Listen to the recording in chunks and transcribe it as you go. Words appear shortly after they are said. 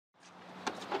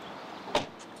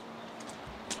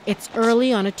It's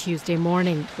early on a Tuesday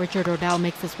morning. Richard Ordell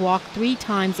makes this walk 3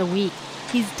 times a week.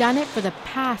 He's done it for the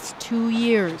past 2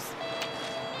 years.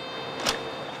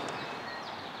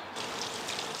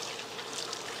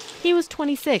 He was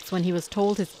 26 when he was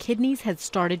told his kidneys had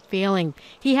started failing.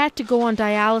 He had to go on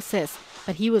dialysis,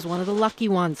 but he was one of the lucky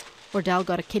ones. Ordell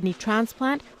got a kidney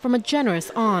transplant from a generous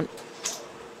aunt.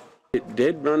 It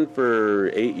did run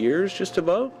for 8 years, just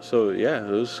about. So yeah,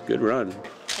 it was a good run.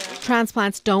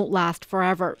 Transplants don't last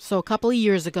forever. So a couple of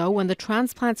years ago, when the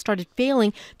transplant started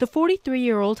failing, the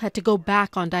 43-year-old had to go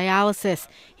back on dialysis.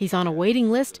 He's on a waiting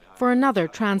list for another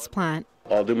transplant.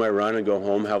 I'll do my run and go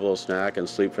home, have a little snack, and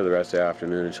sleep for the rest of the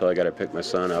afternoon until I got to pick my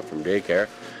son up from daycare.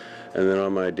 And then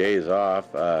on my days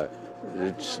off, I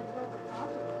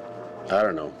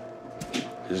don't know.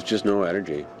 There's just no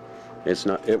energy. It's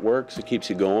not. It works. It keeps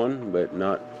you going, but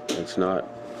it's not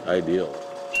ideal.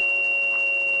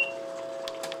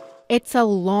 It's a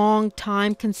long,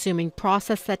 time-consuming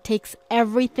process that takes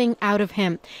everything out of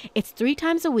him. It's 3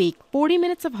 times a week, 40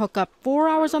 minutes of hookup, 4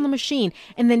 hours on the machine,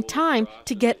 and then time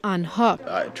to get unhooked.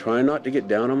 I try not to get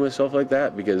down on myself like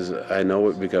that because I know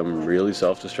it become really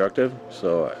self-destructive.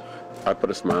 So I put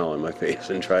a smile on my face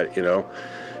and try to,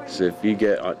 So if you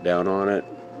get down on it,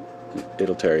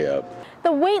 it'll tear you up.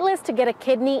 The wait list to get a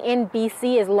kidney in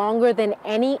BC is longer than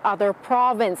any other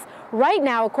province. Right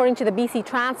now, according to the BC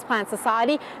Transplant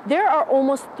Society, there are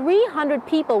almost 300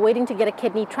 people waiting to get a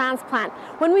kidney transplant.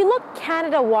 When we look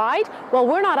Canada-wide, well,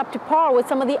 we're not up to par with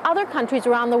some of the other countries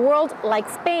around the world, like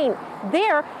Spain.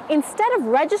 There, instead of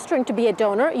registering to be a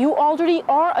donor, you already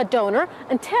are a donor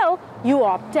until you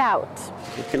opt out.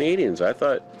 The Canadians, I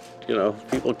thought,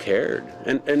 people cared,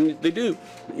 and they do.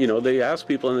 They ask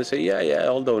people and they say, yeah,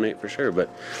 I'll donate for sure, but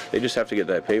they just have to get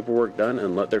that paperwork done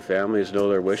and let their families know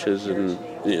their wishes, and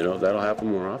that'll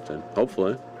happen more often,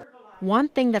 hopefully. One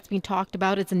thing that's been talked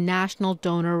about is a national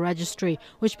donor registry,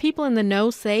 which people in the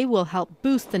know say will help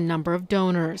boost the number of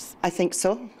donors. I think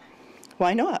so.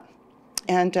 Why not?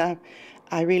 And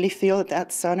I really feel that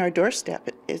that's on our doorstep.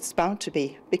 It's bound to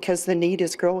be, because the need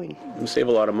is growing. We save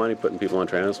a lot of money putting people on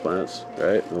transplants,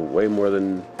 right?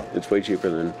 It's way cheaper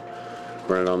than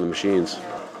running on the machines.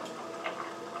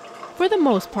 For the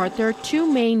most part, there are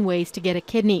 2 main ways to get a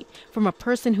kidney, from a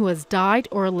person who has died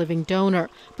or a living donor.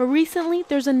 But recently,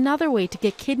 there's another way to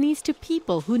get kidneys to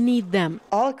people who need them.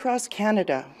 All across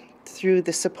Canada, through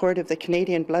the support of the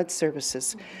Canadian Blood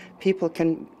Services, people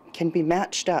can be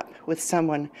matched up with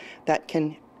someone that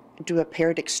can do a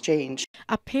paired exchange.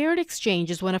 A paired exchange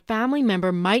is when a family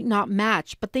member might not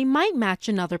match, but they might match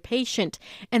another patient.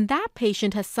 And that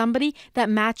patient has somebody that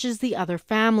matches the other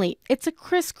family. It's a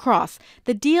crisscross.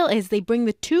 The deal is they bring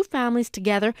the 2 families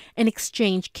together and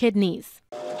exchange kidneys.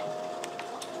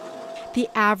 The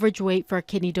average wait for a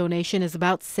kidney donation is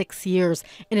about 6 years.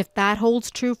 And if that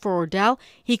holds true for Ordell,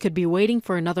 he could be waiting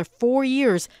for another 4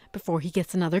 years before he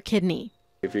gets another kidney.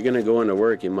 If you're going to go into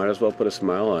work, you might as well put a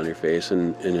smile on your face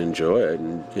and enjoy it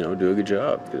and, do a good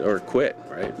job, or quit,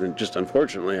 right? And just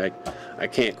unfortunately, I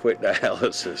can't quit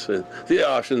dialysis. The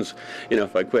options,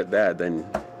 if I quit that, then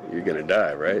you're going to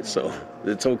die, right? So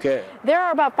it's okay. There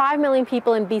are about 5 million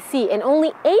people in BC, and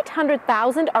only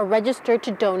 800,000 are registered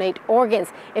to donate organs.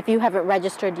 If you haven't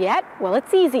registered yet, well,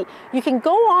 it's easy. You can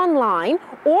go online,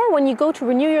 or when you go to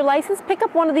renew your license, pick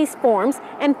up one of these forms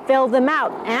and fill them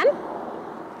out. And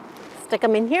stick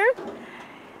them in here,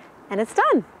 and it's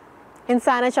done. In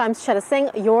Saanich, I'm Shetta Singh,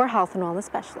 your health and wellness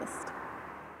specialist.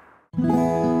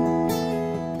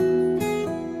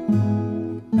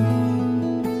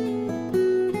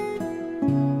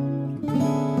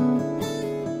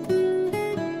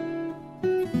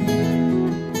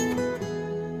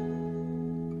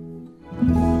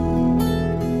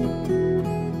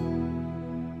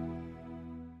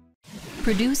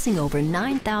 Producing over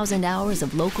 9,000 hours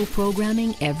of local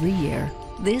programming every year.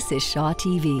 This is Shaw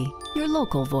TV, your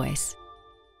local voice.